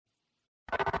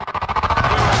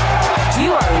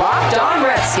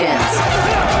Redskins,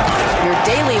 your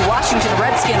daily Washington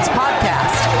Redskins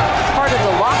podcast, part of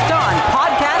the Locked On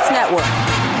Podcast Network,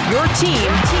 your team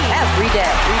every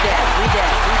day.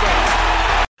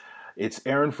 It's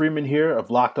Aaron Freeman here of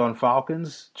Locked On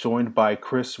Falcons, joined by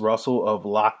Chris Russell of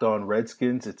Locked On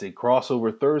Redskins. It's a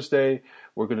crossover Thursday.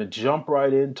 We're going to jump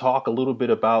right in, talk a little bit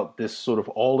about this sort of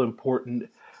all-important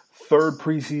third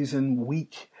preseason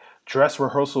week dress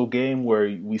rehearsal game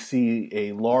where we see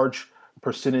a large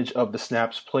percentage of the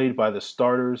snaps played by the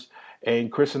starters.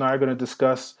 And Chris and I are going to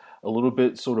discuss a little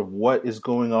bit sort of what is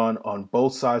going on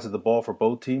both sides of the ball for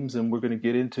both teams. And we're going to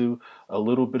get into a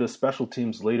little bit of special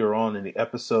teams later on in the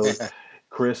episode.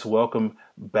 Chris, welcome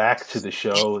back to the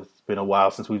show. It's been a while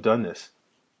since we've done this.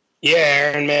 Yeah,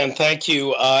 Aaron, man, thank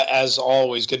you. As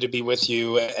always, good to be with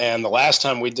you. And the last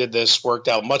time we did this worked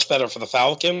out much better for the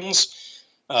Falcons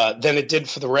than it did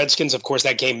for the Redskins. Of course,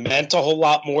 that game meant a whole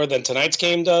lot more than tonight's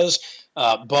game does.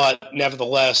 But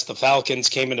nevertheless, the Falcons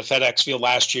came into FedEx Field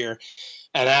last year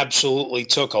and absolutely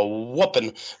took a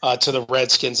whooping to the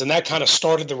Redskins. And that kind of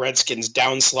started the Redskins'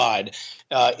 downslide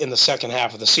in the second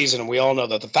half of the season. And we all know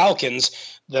that the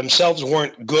Falcons themselves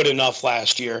weren't good enough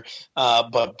last year.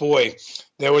 But, boy,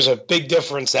 there was a big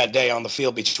difference that day on the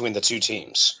field between the two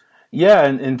teams. Yeah,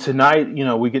 and tonight,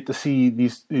 we get to see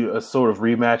these a sort of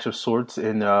rematch of sorts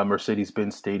in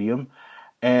Mercedes-Benz Stadium.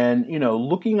 And,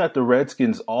 looking at the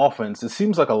Redskins' offense, it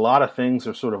seems like a lot of things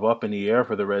are sort of up in the air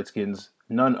for the Redskins,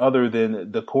 none other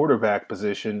than the quarterback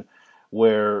position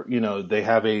where, they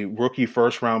have a rookie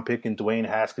first-round pick in Dwayne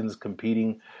Haskins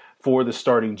competing for the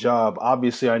starting job.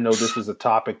 Obviously, I know this is a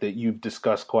topic that you've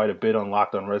discussed quite a bit on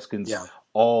Locked On Redskins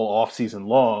all offseason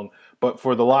long. But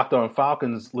for the Locked On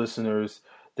Falcons listeners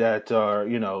that are,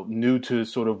 new to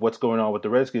sort of what's going on with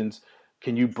the Redskins,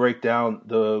 can you break down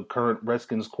the current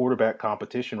Redskins quarterback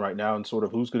competition right now and sort of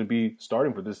who's going to be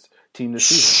starting for this team this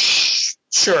season?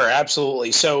 Sure,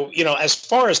 absolutely. So, as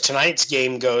far as tonight's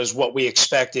game goes, what we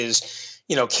expect is,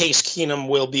 Case Keenum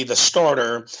will be the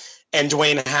starter, and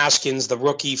Dwayne Haskins, the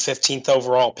rookie 15th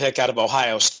overall pick out of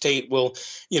Ohio State, will,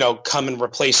 come and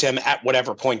replace him at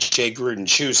whatever point Jay Gruden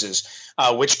chooses,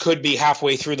 which could be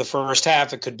halfway through the first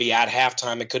half. It could be at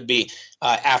halftime. It could be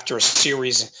after a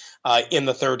series in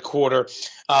the third quarter.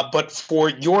 But for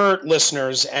your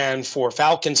listeners and for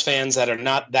Falcons fans that are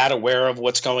not that aware of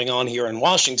what's going on here in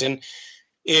Washington,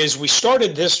 is we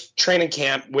started this training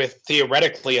camp with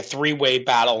theoretically a three-way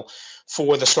battle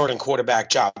for the starting quarterback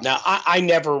job. Now, I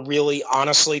never really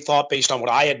honestly thought, based on what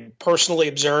I had personally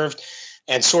observed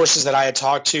and sources that I had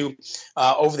talked to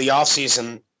over the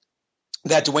offseason,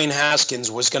 that Dwayne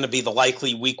Haskins was going to be the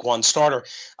likely week one starter.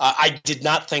 I did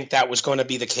not think that was going to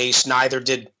be the case. Neither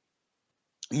did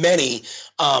many.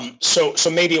 So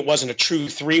maybe it wasn't a true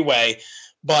three-way,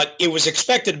 but it was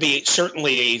expected to be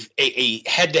certainly a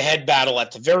head-to-head battle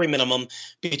at the very minimum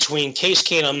between Case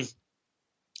Keenum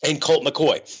and Colt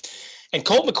McCoy. And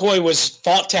Colt McCoy was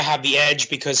thought to have the edge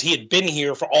because he had been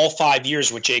here for all 5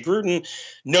 years with Jay Gruden,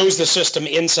 knows the system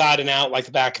inside and out like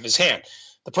the back of his hand.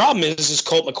 The problem is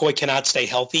Colt McCoy cannot stay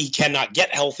healthy. He cannot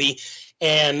get healthy.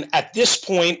 And at this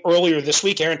point, earlier this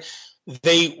week, Aaron,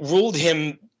 they ruled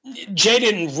him – Jay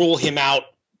didn't rule him out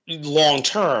long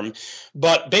term,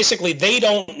 but basically they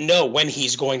don't know when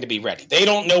he's going to be ready. They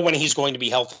don't know when he's going to be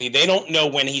healthy. They don't know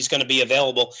when he's going to be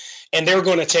available, and they're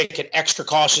going to take it extra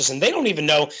cautious, and they don't even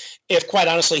know if, quite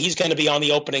honestly, he's going to be on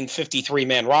the opening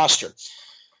 53-man roster.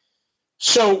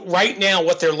 So right now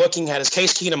what they're looking at is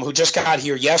Case Keenum, who just got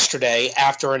here yesterday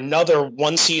after another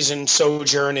one-season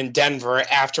sojourn in Denver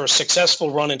after a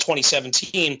successful run in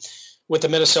 2017 with the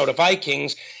Minnesota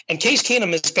Vikings. And Case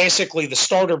Keenum is basically the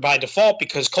starter by default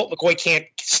because Colt McCoy can't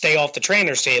stay off the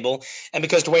trainer's table and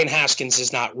because Dwayne Haskins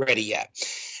is not ready yet.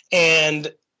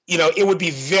 And, it would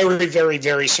be very, very,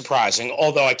 very surprising,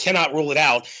 although I cannot rule it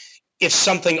out, if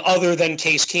something other than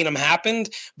Case Keenum happened.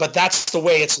 But that's the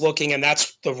way it's looking, and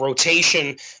that's the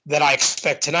rotation that I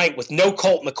expect tonight with no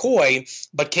Colt McCoy,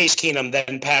 but Case Keenum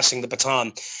then passing the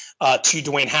baton to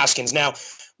Dwayne Haskins. Now,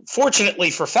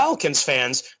 fortunately for Falcons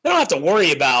fans, they don't have to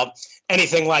worry about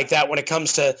anything like that when it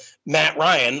comes to Matt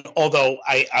Ryan, although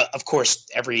of course,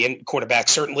 every quarterback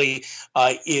certainly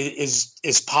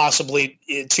is possibly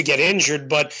to get injured.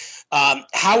 But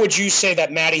how would you say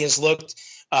that Matty has looked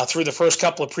through the first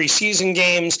couple of preseason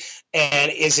games?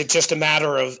 And is it just a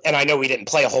matter of, and I know he didn't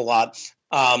play a whole lot,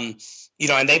 and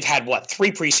they've had,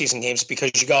 3 preseason games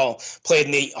because you all played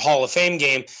in the Hall of Fame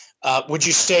game. Would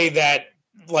you say that,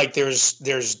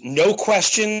 there's no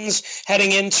questions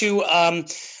heading into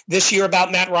this year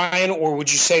about Matt Ryan, or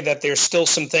would you say that there's still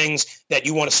some things that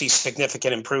you want to see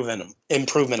significant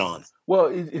improvement on? Well,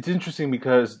 it's interesting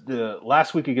because the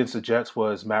last week against the Jets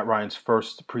was Matt Ryan's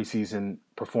first preseason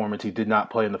performance. He did not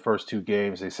play in the first two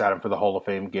games. They sat him for the Hall of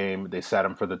Fame game. They sat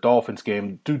him for the Dolphins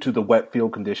game due to the wet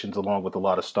field conditions, along with a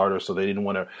lot of starters, so they didn't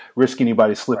want to risk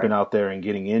anybody slipping out there and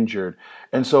getting injured.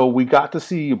 And so we got to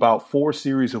see about 4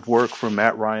 series of work from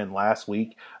Matt Ryan last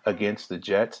week against the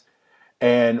Jets.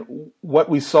 And what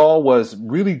we saw was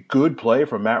really good play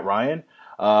from Matt Ryan.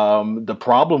 The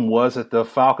problem was that the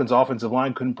Falcons' offensive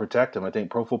line couldn't protect him. I think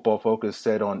Pro Football Focus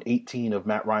said on 18 of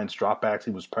Matt Ryan's dropbacks,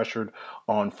 he was pressured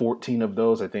on 14 of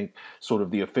those. I think sort of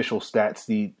the official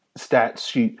the stats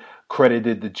sheet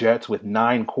credited the Jets with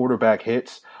 9 quarterback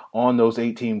hits on those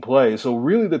 18 plays. So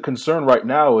really the concern right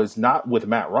now is not with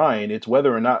Matt Ryan. It's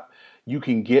whether or not you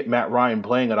can get Matt Ryan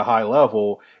playing at a high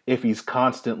level if he's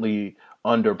constantly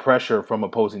under pressure from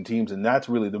opposing teams. And that's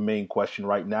really the main question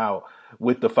right now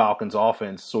with the Falcons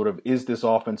offense. Sort of, is this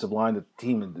offensive line that the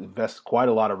team invests quite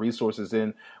a lot of resources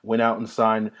in, went out and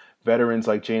signed veterans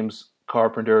like James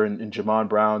Carpenter and Jamon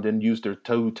Brown, then used their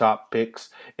 2 top picks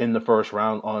in the first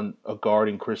round on a guard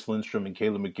in Chris Lindstrom and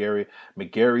Caleb McGarry.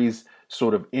 McGarry's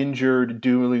sort of injured,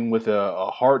 dealing with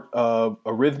a heart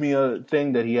arrhythmia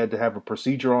thing that he had to have a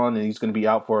procedure on, and he's going to be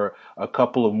out for a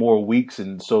couple of more weeks,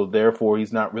 and so therefore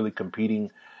he's not really competing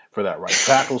for that right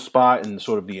tackle spot, and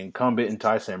sort of the incumbent in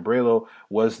Ty Sambrailo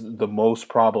was the most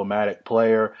problematic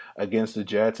player against the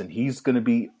Jets, and he's going to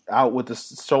be out with a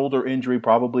shoulder injury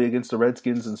probably against the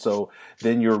Redskins, and so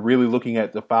then you're really looking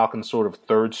at the Falcons' sort of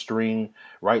third string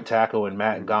right tackle and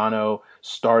Matt Gano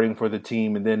starting for the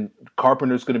team, and then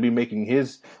Carpenter's going to be making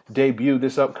his debut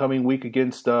this upcoming week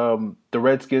against the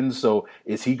Redskins, so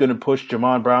is he going to push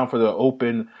Jamon Brown for the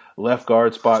open left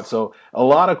guard spot? So a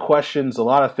lot of questions, a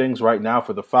lot of things right now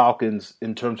for the Falcons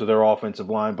in terms of their offensive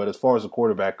line, but as far as the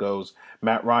quarterback goes,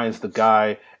 Matt Ryan's the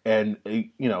guy, and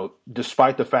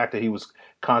despite the fact that he was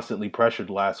constantly pressured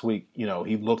last week,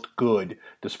 he looked good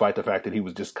despite the fact that he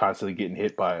was just constantly getting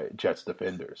hit by Jets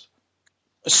defenders.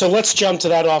 So let's jump to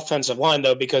that offensive line,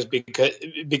 though, because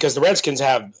the Redskins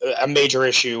have a major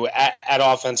issue at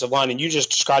offensive line, and you just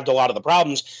described a lot of the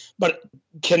problems. But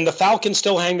can the Falcons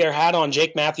still hang their hat on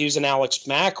Jake Matthews and Alex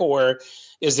Mack, or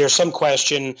is there some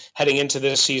question heading into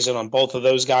this season on both of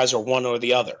those guys, or one or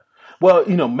the other? Well,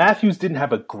 Matthews didn't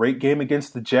have a great game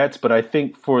against the Jets, but I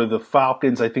think for the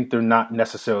Falcons, I think they're not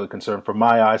necessarily concerned. From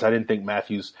my eyes, I didn't think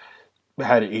Matthews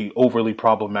had a overly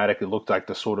problematic. It looked like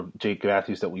the sort of Jake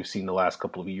Matthews that we've seen the last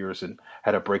couple of years and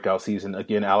had a breakout season.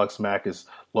 Again, Alex Mack is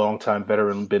longtime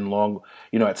veteran, been long.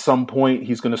 At some point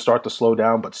he's going to start to slow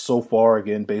down, but so far,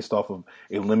 again, based off of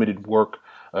a limited work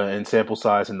and sample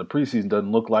size in the preseason,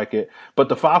 doesn't look like it. But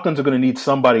the Falcons are going to need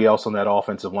somebody else on that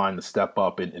offensive line to step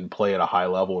up and play at a high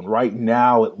level. And right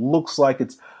now it looks like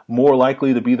it's more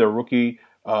likely to be their rookie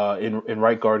in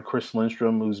right guard, Chris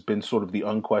Lindstrom, who's been sort of the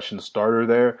unquestioned starter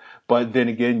there. But then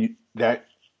again, that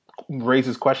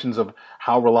raises questions of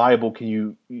how reliable can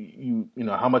you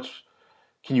how much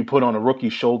can you put on a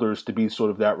rookie's shoulders to be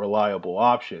sort of that reliable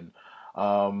option.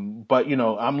 But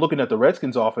I'm looking at the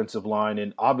Redskins offensive line,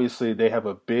 and obviously they have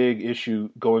a big issue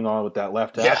going on with that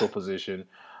left tackle position.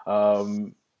 I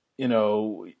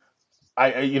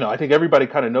think everybody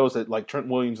kind of knows that like Trent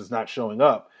Williams is not showing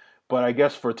up. But I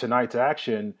guess for tonight's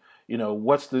action,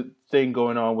 what's the thing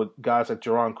going on with guys like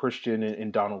Jerron Christian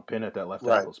and Donald Penn at that left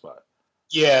tackle spot?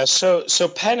 Yeah, so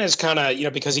Penn is kind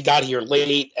of, because he got here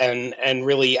late and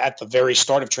really at the very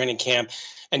start of training camp,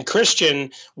 and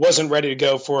Christian wasn't ready to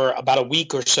go for about a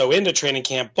week or so into training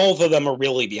camp. Both of them are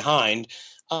really behind.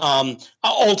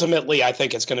 Ultimately, I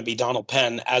think it's going to be Donald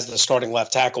Penn as the starting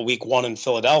left tackle week 1 in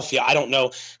Philadelphia. I don't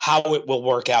know how it will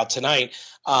work out tonight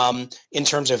in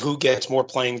terms of who gets more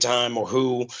playing time or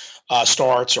who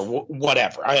starts or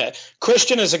whatever.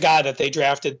 Christian is a guy that they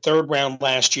drafted 3rd round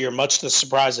last year, much to the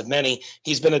surprise of many.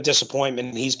 He's been a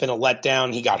disappointment. He's been a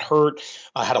letdown. He got hurt,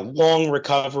 had a long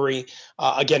recovery.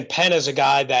 Again, Penn is a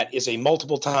guy that is a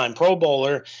multiple-time Pro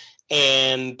Bowler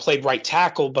and played right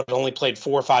tackle, but only played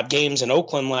 4 or 5 games in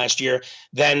Oakland last year,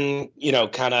 then,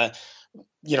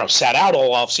 sat out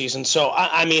all offseason. So,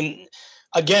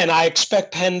 again, I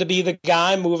expect Penn to be the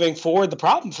guy moving forward. The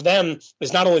problem for them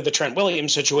is not only the Trent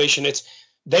Williams situation, it's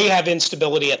they have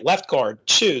instability at left guard,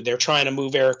 too. They're trying to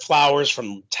move Eric Flowers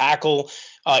from tackle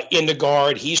into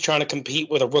guard. He's trying to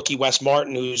compete with a rookie, Wes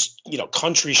Martin, who's,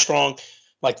 country strong,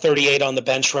 like 38 on the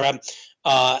bench rep.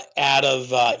 out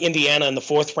of Indiana in the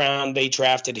 4th round. They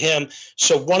drafted him.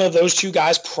 So one of those two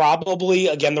guys, probably,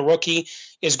 again, the rookie,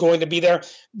 is going to be there.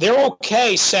 They're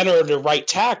okay center to right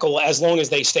tackle as long as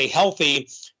they stay healthy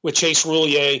with Chase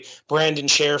Roulier, Brandon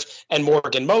Sheriff, and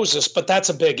Morgan Moses. But that's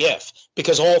a big if,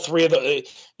 because all three of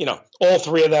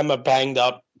them are banged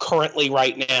up currently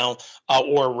right now,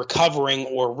 or recovering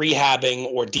or rehabbing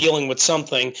or dealing with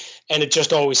something. And it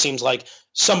just always seems like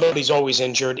somebody's always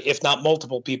injured, if not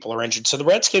multiple people are injured. So the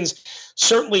Redskins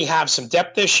certainly have some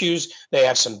depth issues. They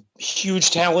have some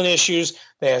huge talent issues.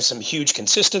 They have some huge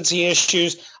consistency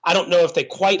issues. I don't know if they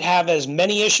quite have as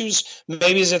many issues,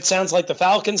 maybe as it sounds like the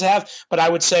Falcons have, but I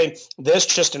would say this,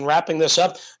 just in wrapping this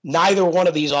up, neither one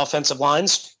of these offensive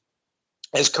lines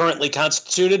is currently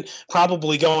constituted,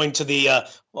 probably going to the,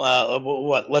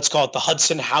 let's call it the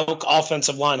Hudson Houck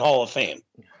Offensive Line Hall of Fame.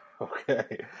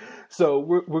 Okay. So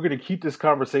we're going to keep this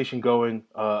conversation going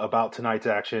about tonight's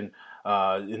action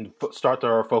and start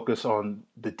our focus on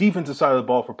the defensive side of the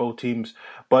ball for both teams.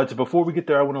 But before we get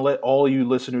there, I want to let all you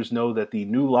listeners know that the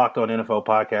new Locked On NFL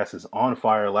podcast is on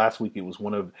fire. Last week, it was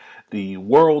one of the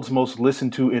world's most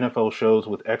listened to NFL shows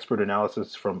with expert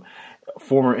analysis from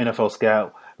former NFL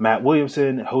scout Matt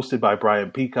Williamson, hosted by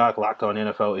Brian Peacock. Locked On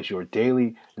NFL is your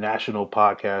daily national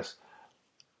podcast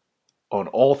on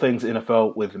all things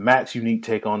NFL with Matt's unique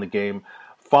take on the game.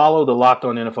 Follow the Locked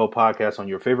On NFL podcast on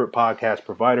your favorite podcast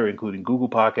provider, including Google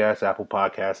Podcasts, Apple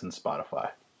Podcasts, and Spotify.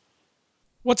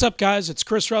 What's up, guys? It's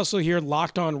Chris Russell here,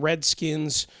 Locked On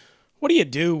Redskins. What do you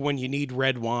do when you need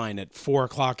red wine at 4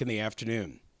 o'clock in the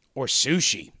afternoon? Or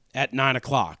sushi at 9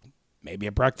 o'clock? Maybe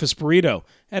a breakfast burrito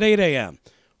at 8 a.m.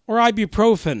 Or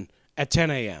ibuprofen at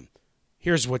 10 a.m.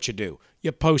 Here's what you do.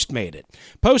 You Postmate it.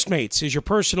 Postmates is your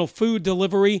personal food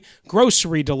delivery,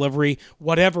 grocery delivery,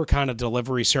 whatever kind of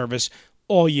delivery service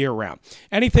all year round.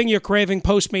 Anything you're craving,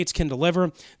 Postmates can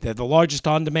deliver. They're the largest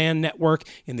on-demand network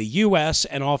in the U.S.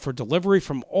 and offer delivery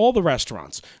from all the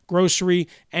restaurants, grocery,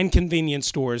 and convenience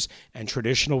stores and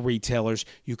traditional retailers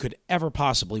you could ever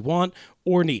possibly want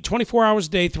or need. 24 hours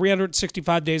a day,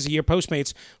 365 days a year,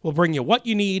 Postmates will bring you what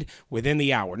you need within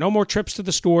the hour. No more trips to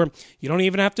the store. You don't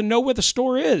even have to know where the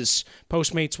store is.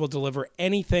 Postmates will deliver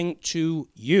anything to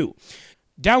you.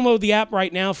 Download the app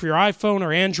right now for your iPhone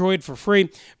or Android for free.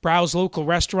 Browse local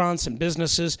restaurants and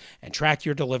businesses and track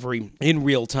your delivery in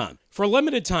real time. For a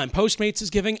limited time, Postmates is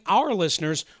giving our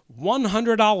listeners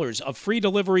 $100 of free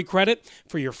delivery credit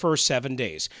for your first 7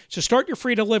 days. So start your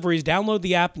free deliveries, download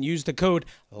the app, and use the code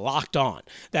LOCKEDON.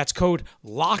 That's code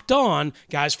LOCKEDON,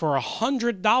 guys, for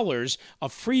 $100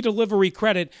 of free delivery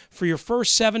credit for your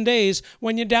first 7 days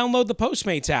when you download the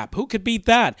Postmates app. Who could beat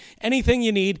that? Anything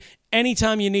you need,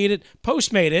 anytime you need it,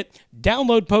 Postmate it,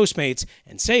 download Postmates,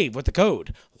 and save with the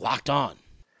code LOCKEDON.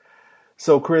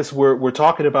 So, Chris, we're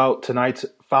talking about tonight's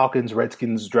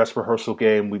Falcons-Redskins dress rehearsal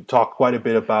game. We've talked quite a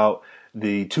bit about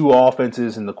the two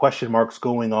offenses and the question marks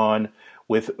going on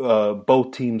with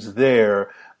both teams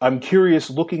there. I'm curious,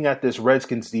 looking at this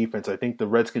Redskins defense, I think the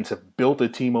Redskins have built a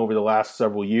team over the last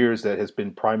several years that has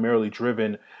been primarily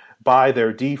driven by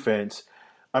their defense.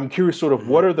 I'm curious, sort of,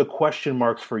 what are the question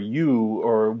marks for you,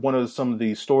 or one of some of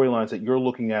the storylines that you're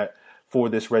looking at for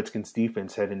this Redskins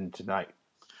defense heading into tonight?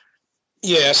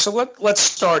 Yeah, so let's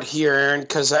start here, Aaron,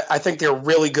 because I think they're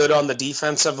really good on the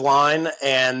defensive line,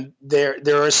 and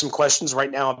there are some questions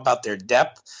right now about their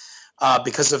depth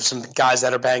because of some guys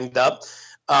that are banged up.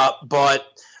 But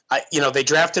they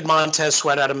drafted Montez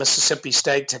Sweat out of Mississippi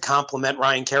State to complement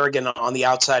Ryan Kerrigan on the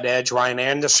outside edge. Ryan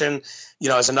Anderson,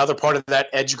 is another part of that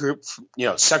edge group,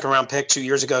 second-round pick 2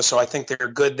 years ago, so I think they're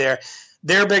good there.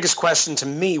 Their biggest question to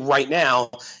me right now,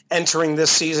 entering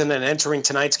this season and entering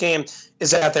tonight's game,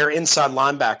 is at their inside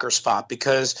linebacker spot,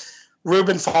 because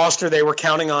Reuben Foster, they were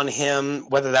counting on him,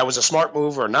 whether that was a smart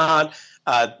move or not.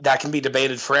 That can be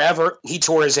debated forever. He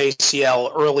tore his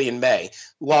ACL early in May,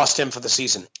 lost him for the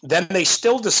season. Then they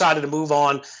still decided to move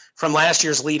on from last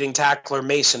year's leading tackler,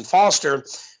 Mason Foster,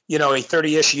 a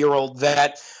 30-ish-year-old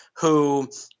vet who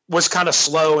was kind of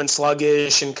slow and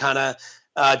sluggish and kind of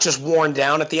just worn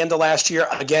down at the end of last year.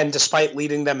 Again, despite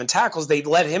leading them in tackles, they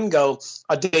let him go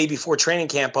a day before training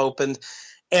camp opened.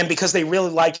 And because they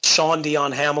really liked Sean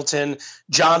Dion Hamilton,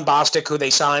 John Bostic, who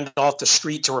they signed off the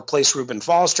street to replace Reuben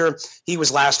Foster, he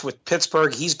was last with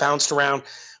Pittsburgh. He's bounced around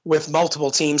with multiple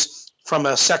teams from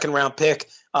a second-round pick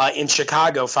in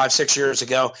Chicago 5-6 years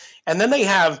ago. And then they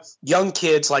have young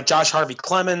kids like Josh Harvey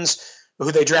Clemens,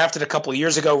 who they drafted a couple of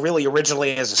years ago, really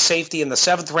originally as a safety in the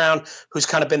 7th round, who's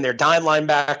kind of been their dime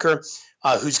linebacker,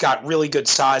 who's got really good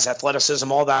size,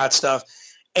 athleticism, all that stuff.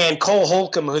 And Cole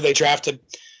Holcomb, who they drafted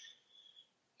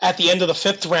at the end of the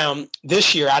 5th round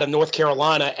this year out of North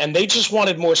Carolina, and they just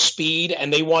wanted more speed,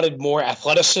 and they wanted more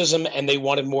athleticism, and they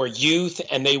wanted more youth,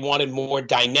 and they wanted more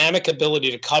dynamic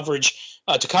ability to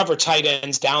cover tight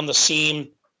ends down the seam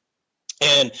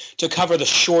and to cover the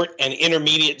short and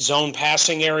intermediate zone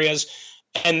passing areas.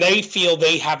 And they feel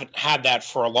they haven't had that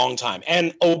for a long time.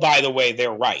 And, oh, by the way,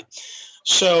 they're right.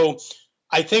 So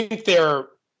I think they're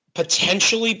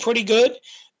potentially pretty good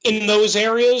in those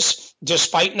areas,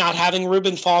 despite not having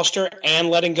Reuben Foster and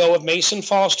letting go of Mason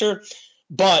Foster.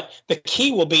 But the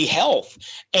key will be health.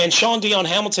 And Sean Dion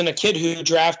Hamilton, a kid who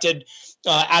drafted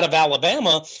out of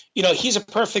Alabama, he's a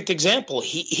perfect example.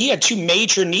 He had 2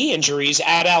 major knee injuries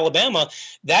at Alabama.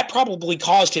 That probably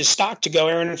caused his stock to go,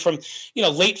 Aaron, from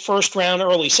late 1st round,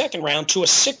 early 2nd round to a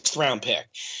 6th round pick.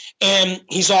 And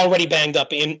he's already banged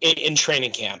up in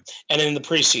training camp and in the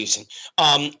preseason.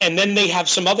 And then they have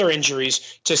some other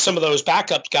injuries to some of those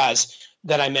backup guys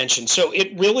that I mentioned. So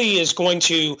it really is going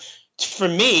to, for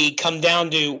me, come down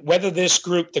to whether this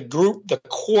group, the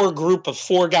core group of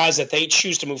 4 guys that they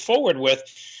choose to move forward with,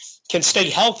 can stay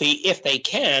healthy. If they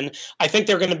can, I think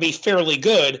they're going to be fairly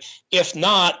good. If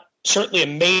not, certainly a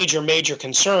major, major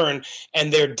concern,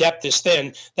 and their depth is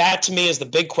thin. That, to me, is the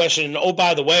big question. And, oh,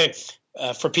 by the way,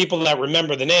 for people that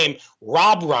remember the name,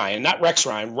 Rob Ryan, not Rex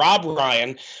Ryan, Rob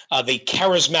Ryan, the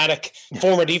charismatic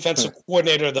former defensive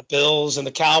coordinator of the Bills and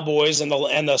the Cowboys and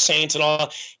the Saints and all,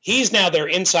 he's now their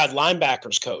inside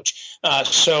linebackers coach.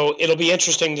 So it'll be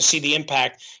interesting to see the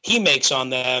impact he makes on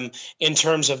them in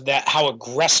terms of that, how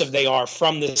aggressive they are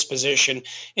from this position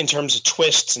in terms of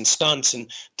twists and stunts and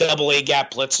double A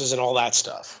gap blitzes and all that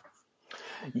stuff.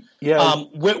 Yeah. I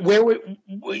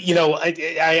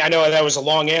know that was a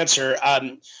long answer.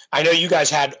 I know you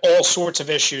guys had all sorts of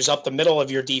issues up the middle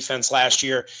of your defense last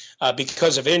year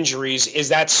because of injuries. Is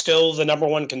that still the number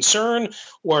one concern,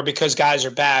 or because guys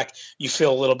are back, you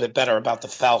feel a little bit better about the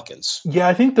Falcons? Yeah,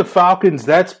 I think the Falcons,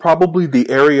 that's probably the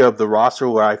area of the roster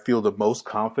where I feel the most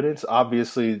confidence.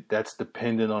 Obviously, that's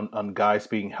dependent on guys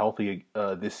being healthy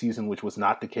this season, which was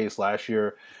not the case last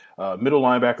year. Middle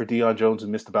linebacker Deion Jones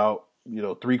missed about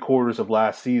 3/4 of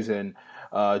last season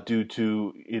due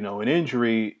to an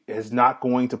injury, is not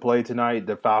going to play tonight.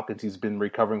 The Falcons, he's been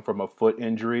recovering from a foot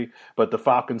injury, but the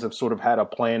Falcons have sort of had a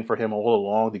plan for him all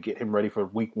along to get him ready for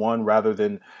week 1 rather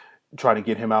than trying to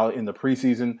get him out in the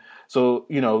preseason. So,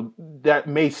 that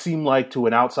may seem like to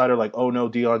an outsider like, oh no,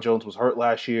 Deion Jones was hurt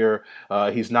last year.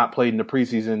 He's not played in the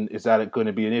preseason. Is that going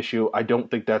to be an issue? I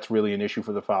don't think that's really an issue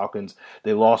for the Falcons.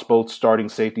 They lost both starting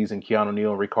safeties in Keanu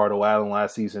Neal and Ricardo Allen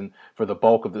last season for the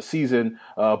bulk of the season.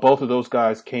 Both of those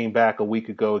guys came back a week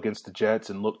ago against the Jets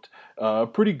and looked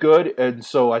pretty good. And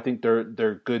so I think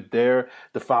they're good there.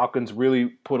 The Falcons really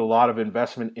put a lot of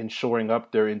investment in shoring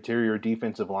up their interior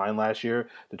defensive line last year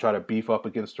to try to beef up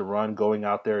against the run, going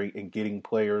out there and getting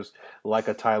players like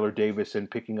a Tyler Davis and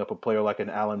picking up a player like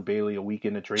an Alan Bailey a week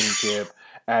into training camp,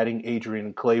 adding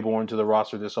Adrian Claiborne to the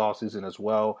roster this offseason as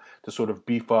well to sort of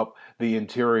beef up the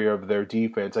interior of their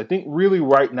defense. I think really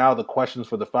right now the questions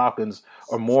for the Falcons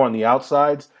are more on the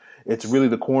outsides. It's really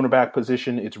the cornerback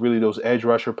position. It's really those edge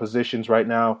rusher positions right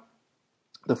now.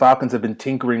 The Falcons have been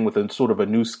tinkering with a sort of a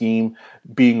new scheme,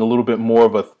 being a little bit more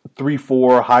of a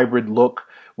 3-4 hybrid look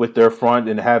with their front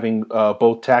and having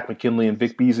both Takk McKinley and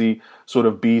Vic Beasley sort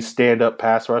of be stand-up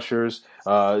pass rushers,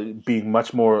 being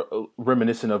much more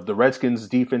reminiscent of the Redskins'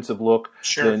 defensive look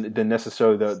than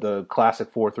necessarily the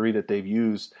classic 4-3 that they've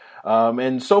used.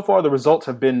 And so far, the results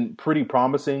have been pretty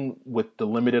promising with the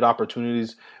limited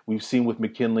opportunities we've seen with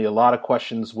McKinley. A lot of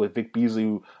questions with Vic Beasley,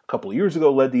 who a couple of years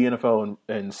ago led the NFL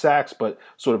in sacks, but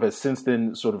sort of has since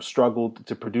then sort of struggled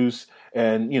to produce.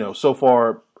 And, so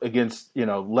far against,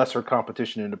 lesser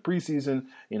competition in the preseason,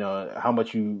 how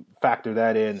much you factor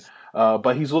that in.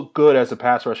 But he's looked good as a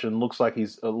pass rusher and looks like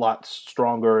he's a lot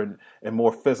stronger and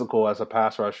more physical as a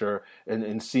pass rusher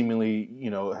and seemingly,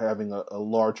 having a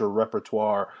larger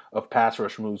repertoire of pass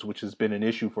rush moves, which has been an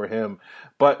issue for him.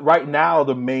 But right now,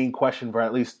 the main question for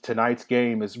at least tonight's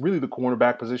game is really the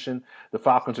cornerback position. The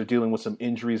Falcons are dealing with some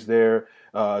injuries there.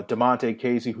 DeMonte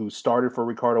Casey, who started for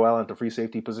Ricardo Allen at the free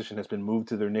safety position, has been moved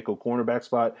to their nickel cornerback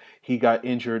spot. He got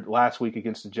injured last week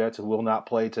against the Jets and will not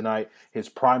play tonight. His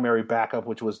primary backup,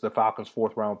 which was the Falcons'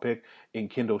 4th-round pick in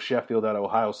Kendall Sheffield at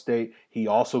Ohio State, he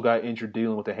also got injured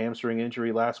dealing with a hamstring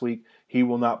injury last week. He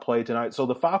will not play tonight. So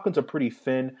the Falcons are pretty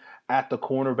thin at the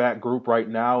cornerback group right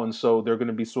now, and so they're going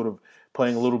to be sort of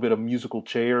playing a little bit of musical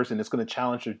chairs, and it's going to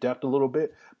challenge their depth a little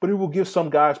bit. But it will give some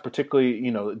guys, particularly,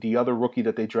 the other rookie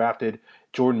that they drafted,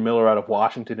 Jordan Miller out of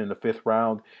Washington in the 5th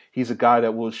round. He's a guy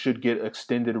that should get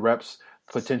extended reps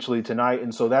potentially tonight.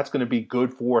 And so that's going to be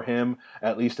good for him,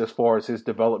 at least as far as his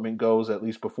development goes, at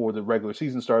least before the regular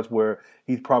season starts, where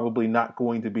he's probably not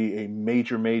going to be a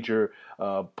major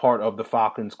part of the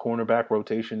Falcons cornerback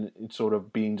rotation. It's sort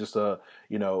of being just a,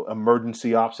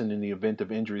 emergency option in the event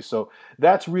of injury. So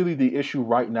that's really the issue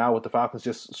right now with the Falcons,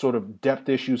 just sort of depth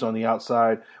issues on the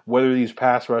outside, whether these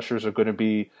pass rushers are going to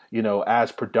be,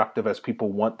 as productive as people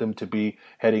want them to be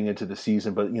heading into the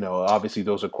season. But, obviously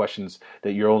those are questions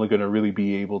that you're only going to really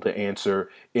be able to answer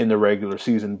in the regular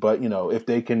season. But, if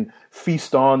they can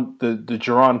feast on the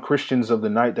Geron Christians of the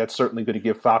night, that's certainly going to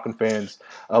give Falcon fans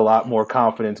a lot more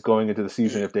confidence going into the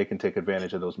season if they can take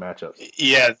advantage of those matchups.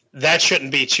 Yeah, that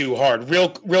shouldn't be too hard. Real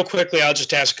quickly, I'll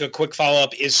just ask a quick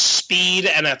follow-up. Is speed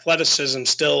and athleticism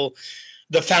still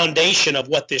the foundation of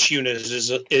what this unit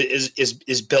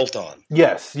is built on?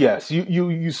 Yes.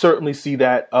 You certainly see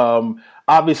that.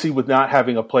 Obviously, with not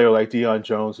having a player like Deion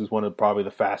Jones, who's one of probably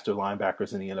the faster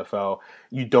linebackers in the NFL,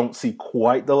 you don't see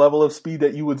quite the level of speed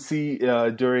that you would see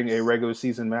during a regular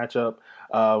season matchup.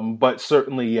 But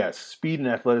certainly, yes, speed and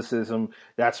athleticism,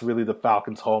 that's really the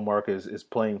Falcons' hallmark is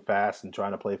playing fast and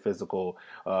trying to play physical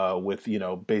with,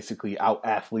 basically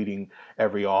out-athleting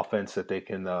every offense that they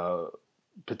can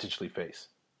potentially face.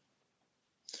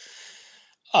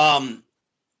 All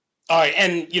right,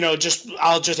 and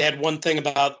I'll just add one thing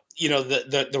about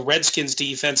the Redskins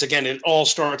defense. Again, it all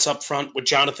starts up front with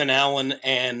Jonathan Allen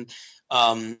and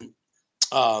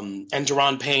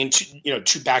Daron Payne,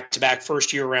 two back-to-back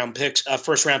first round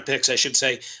picks, I should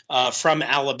say, from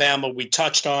Alabama. We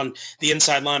touched on the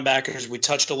inside linebackers. We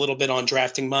touched a little bit on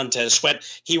drafting Montez Sweat.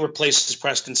 He replaces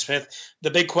Preston Smith.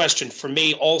 The big question for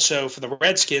me also for the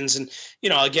Redskins, and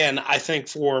again, I think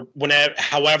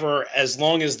however, as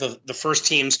long as the first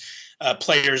team's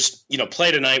players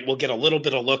play tonight, we'll get a little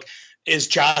bit of look. Is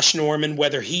Josh Norman,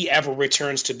 whether he ever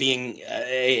returns to being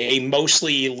a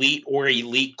mostly elite or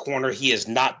elite corner. He has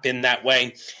not been that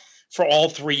way for all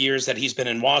 3 years that he's been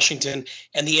in Washington,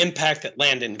 and the impact that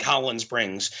Landon Collins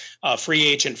brings, free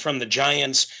agent from the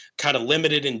Giants, kind of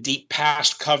limited in deep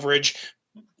pass coverage,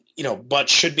 but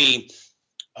should be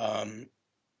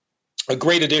a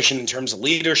great addition in terms of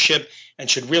leadership and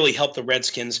should really help the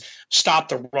Redskins stop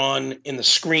the run in the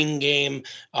screen game.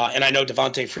 And I know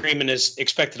Devontae Freeman is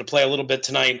expected to play a little bit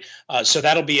tonight. So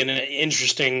that'll be an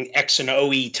interesting X and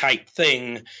OE type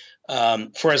thing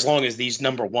for as long as these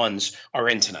number ones are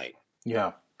in tonight.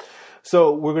 Yeah.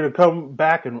 So we're going to come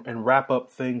back and wrap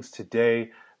up things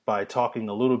today by talking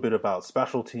a little bit about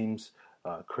special teams.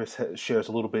 Chris shares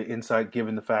a little bit of insight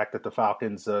given the fact that the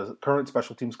Falcons' current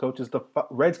special teams coach is the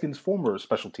Redskins' former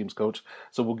special teams coach.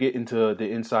 So we'll get into the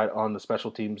insight on the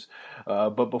special teams.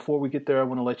 But before we get there, I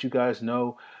want to let you guys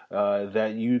know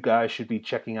that you guys should be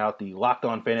checking out the Locked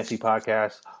On Fantasy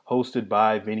podcast hosted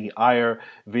by Vinny Iyer.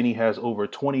 Vinny has over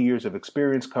 20 years of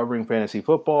experience covering fantasy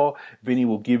football. Vinny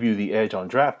will give you the edge on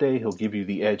draft day. He'll give you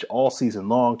the edge all season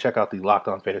long. Check out the Locked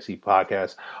On Fantasy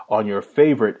podcast on your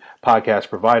favorite podcast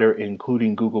provider,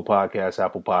 including Google Podcasts,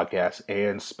 Apple Podcasts,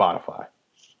 and Spotify.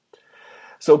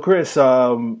 So, Chris,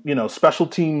 special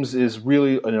teams is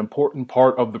really an important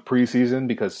part of the preseason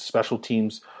because special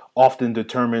teams often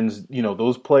determines,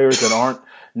 those players that aren't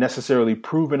necessarily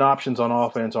proven options on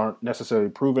offense, aren't necessarily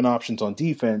proven options on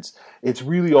defense. It's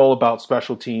really all about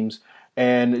special teams.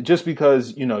 And just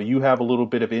because, you have a little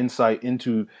bit of insight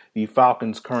into the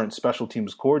Falcons' current special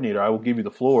teams coordinator, I will give you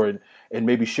the floor and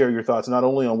maybe share your thoughts not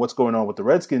only on what's going on with the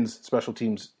Redskins' special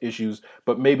teams issues,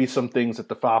 but maybe some things that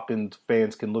the Falcons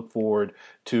fans can look forward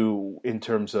to in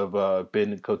terms of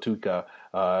Ben Kotuka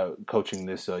coaching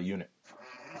this unit.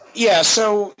 Yeah,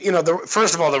 so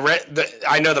first of all,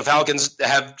 I know the Falcons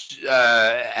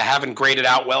haven't graded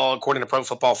out well according to Pro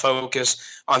Football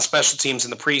Focus on special teams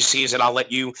in the preseason. I'll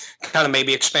let you kind of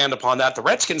maybe expand upon that. The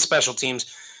Redskins special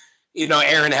teams,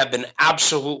 Aaron, have been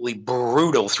absolutely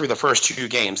brutal through the first two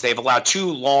games. They've allowed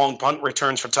 2 long punt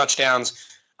returns for touchdowns.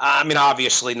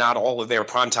 Obviously not all of their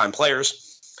primetime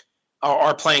players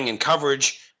are playing in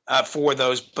coverage for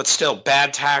those, but still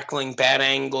bad tackling, bad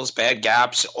angles, bad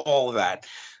gaps, all of that.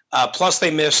 Plus,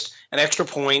 they missed an extra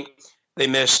point. They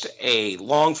missed a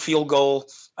long field goal.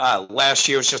 Last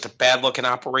year was just a bad-looking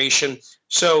operation.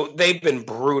 So they've been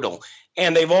brutal.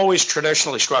 And they've always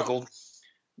traditionally struggled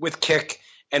with kick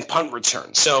and punt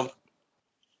return. So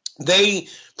they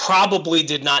probably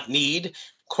did not need,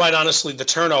 quite honestly, the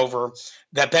turnover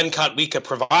that Ben Kotuka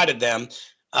provided them.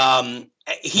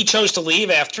 He chose to leave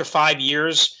after 5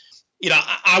 years.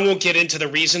 I won't get into the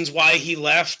reasons why he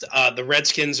left. The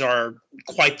Redskins are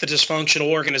quite the dysfunctional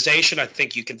organization. I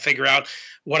think you can figure out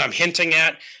what I'm hinting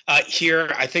at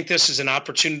here. I think this is an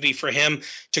opportunity for him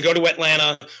to go to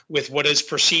Atlanta with what is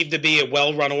perceived to be a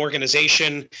well-run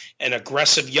organization, an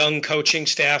aggressive young coaching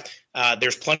staff.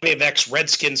 There's plenty of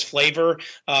ex-Redskins flavor.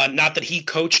 Not that he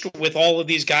coached with all of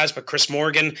these guys, but Chris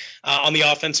Morgan on the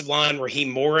offensive line, Raheem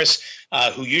Morris,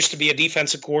 who used to be a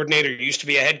defensive coordinator, used to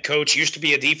be a head coach, used to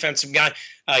be a defensive guy.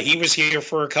 He was here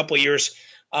for a couple of years.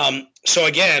 So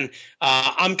again,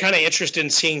 I'm kind of interested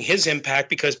in seeing his impact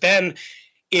because Ben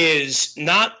is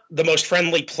not the most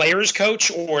friendly players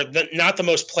coach or not the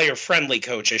most player-friendly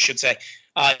coach, I should say.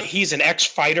 He's an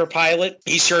ex-fighter pilot.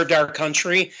 He served our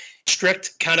country.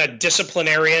 Strict kind of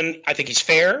disciplinarian. I think he's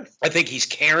fair. I think he's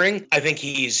caring. I think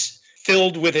he's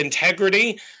filled with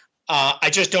integrity. I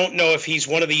just don't know if he's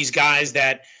one of these guys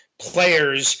that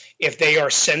players, if they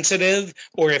are sensitive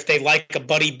or if they like a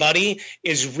buddy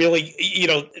is really,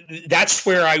 that's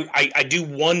where I do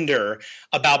wonder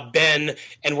about Ben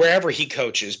and wherever he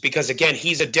coaches, because again,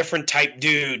 he's a different type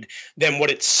dude than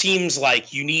what it seems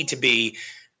like you need to be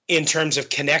in terms of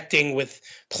connecting with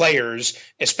players,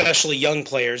 especially young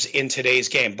players in today's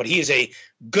game. But he is a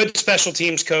good special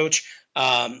teams coach.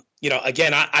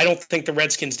 Again, I don't think the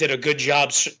Redskins did a good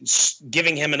job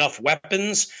giving him enough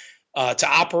weapons to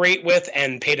operate with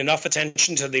and paid enough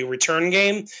attention to the return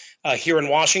game here in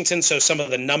Washington. So some of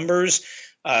the numbers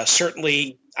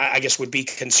certainly, I guess, would be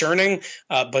concerning.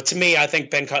 But to me, I think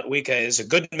Ben Kotwika is a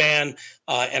good man,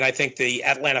 and I think the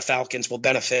Atlanta Falcons will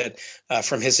benefit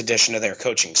from his addition to their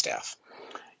coaching staff.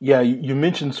 Yeah, you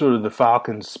mentioned sort of the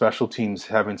Falcons' special teams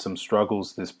having some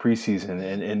struggles this preseason,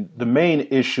 and the main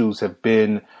issues have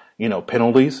been,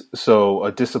 penalties. So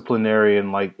a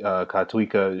disciplinarian like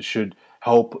Kotwika should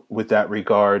help with that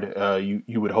regard.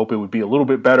 You would hope it would be a little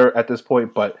bit better at this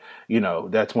point, but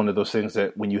that's one of those things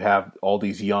that when you have all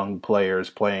these young players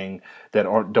playing that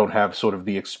don't have sort of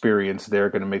the experience, they're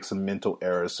going to make some mental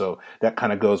errors. So that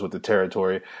kind of goes with the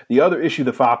territory. The other issue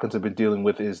the Falcons have been dealing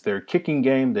with is their kicking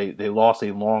game. They lost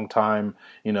a long time,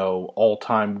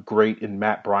 all-time great in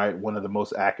Matt Bryant, one of the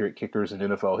most accurate kickers in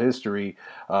NFL history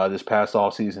this past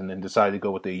offseason, and decided to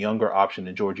go with a younger option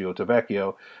in Giorgio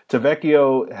Tavecchio.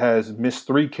 Tavecchio has missed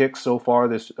 3 kicks so far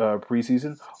this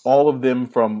preseason, all of them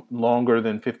from longer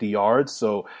than 50 yards.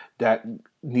 So that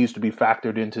needs to be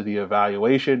factored into the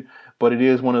evaluation. But it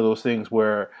is one of those things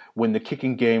where when the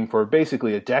kicking game for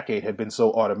basically a decade had been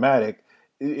so automatic,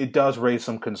 it does raise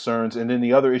some concerns. And then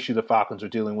the other issue the Falcons are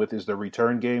dealing with is the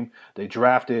return game. They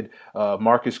drafted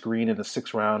Marcus Green in the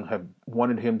 6th round, have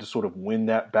wanted him to sort of win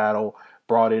that battle,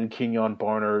 brought in Kenyon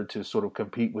Barner to sort of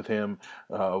compete with him,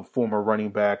 former running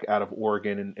back out of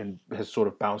Oregon, and has sort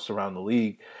of bounced around the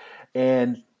league.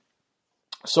 And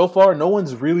so far, no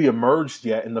one's really emerged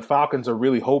yet, and the Falcons are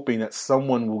really hoping that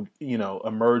someone will,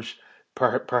 emerge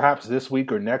perhaps this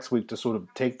week or next week to sort of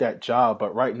take that job.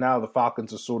 But right now, the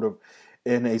Falcons are sort of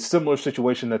in a similar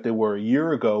situation that they were a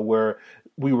year ago, where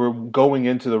we were going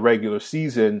into the regular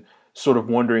season sort of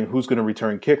wondering who's going to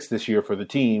return kicks this year for the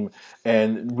team,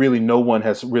 and really no one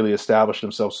has really established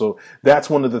themselves. So that's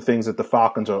one of the things that the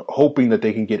Falcons are hoping that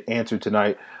they can get answered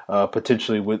tonight,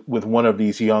 potentially with one of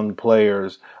these young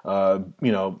players,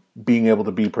 being able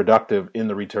to be productive in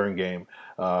the return game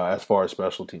as far as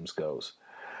special teams goes.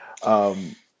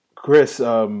 Chris,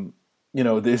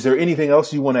 is there anything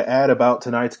else you want to add about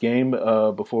tonight's game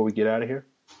before we get out of here?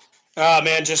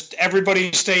 Man, just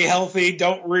everybody stay healthy.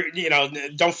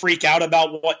 Don't freak out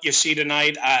about what you see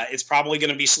tonight. It's probably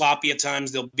going to be sloppy at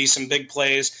times. There'll be some big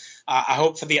plays. I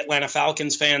hope for the Atlanta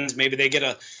Falcons fans, maybe they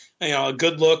get a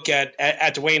good look at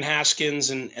Dwayne Haskins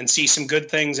and see some good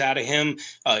things out of him.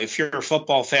 If you're a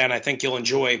football fan, I think you'll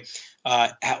enjoy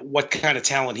what kind of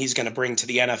talent he's going to bring to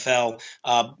the NFL.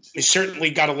 He's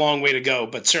certainly got a long way to go,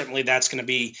 but certainly that's going to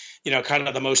be, kind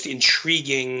of the most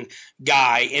intriguing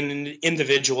guy and an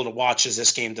individual to watch as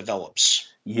this game develops.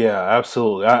 Yeah,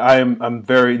 absolutely. I'm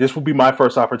very. This will be my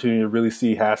first opportunity to really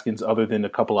see Haskins, other than a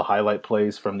couple of highlight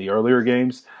plays from the earlier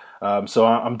games. So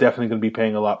I'm definitely going to be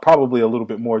paying probably a little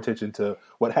bit more attention to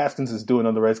what Haskins is doing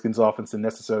on the Redskins offense than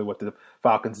necessarily what the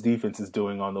Falcons defense is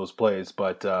doing on those plays.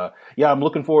 But I'm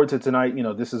looking forward to tonight.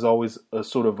 This is always a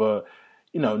sort of a,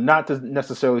 not to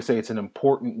necessarily say it's an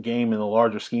important game in the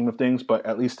larger scheme of things, but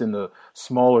at least in the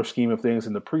smaller scheme of things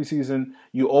in the preseason,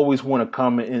 you always want to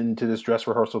come into this dress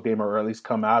rehearsal game, or at least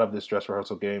come out of this dress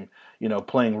rehearsal game,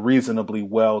 playing reasonably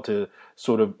well to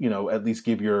sort of, at least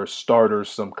give your starters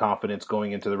some confidence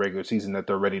going into the regular season that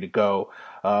they're ready to go.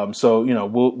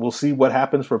 We'll see what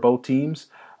happens for both teams.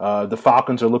 The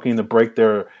Falcons are looking to break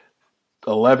their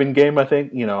 11 game, I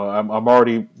think. I'm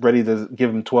already ready to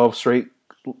give them 12 straight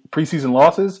preseason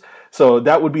losses. So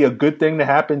that would be a good thing to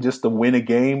happen, just to win a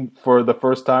game for the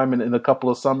first time in a couple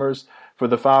of summers for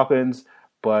the Falcons.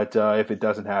 But if it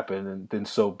doesn't happen, then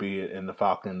so be it. And the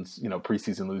Falcons,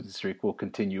 preseason losing streak will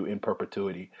continue in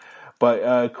perpetuity.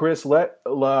 But Chris, let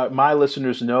my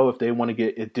listeners know if they want to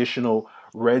get additional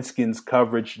Redskins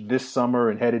coverage this summer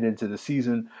and headed into the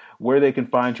season, where they can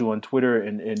find you on Twitter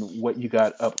and what you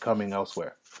got upcoming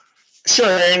elsewhere. Sure,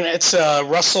 and it's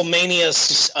Russellmania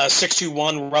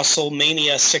 621.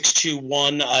 Russellmania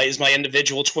 621 is my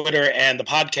individual Twitter, and the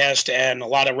podcast and a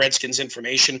lot of Redskins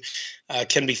information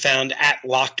can be found at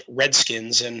Locked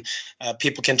Redskins, and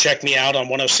people can check me out on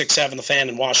 106.7 The Fan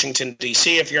in Washington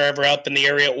D.C. if you're ever up in the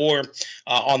area, or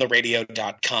on the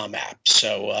radio.com app.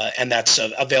 So, and that's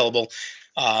available,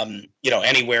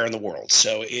 anywhere in the world.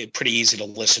 So it's pretty easy to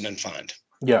listen and find.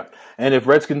 Yeah, and if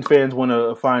Redskins fans want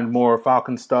to find more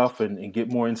Falcon stuff and get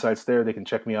more insights there, they can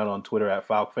check me out on Twitter at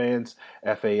FalcFans,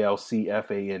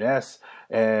 FalcFans.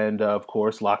 And, of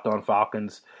course, Locked On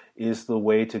Falcons is the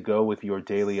way to go with your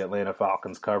daily Atlanta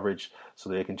Falcons coverage, so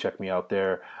they can check me out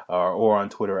there or on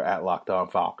Twitter at Locked On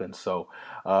Falcons. So,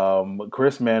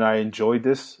 Chris, man, I enjoyed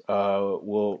this.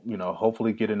 We'll,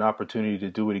 hopefully get an opportunity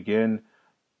to do it again.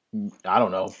 I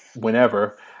don't know,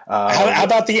 whenever. How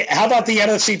about the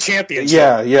NFC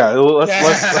Championship? Yeah.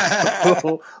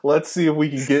 Let's see if we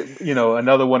can get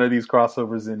another one of these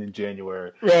crossovers in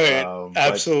January. Right,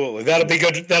 absolutely. That'll be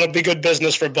good. That'll be good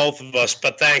business for both of us.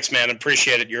 But thanks, man.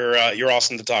 Appreciate it. You're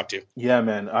awesome to talk to. Yeah,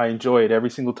 man. I enjoy it every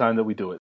single time that we do it.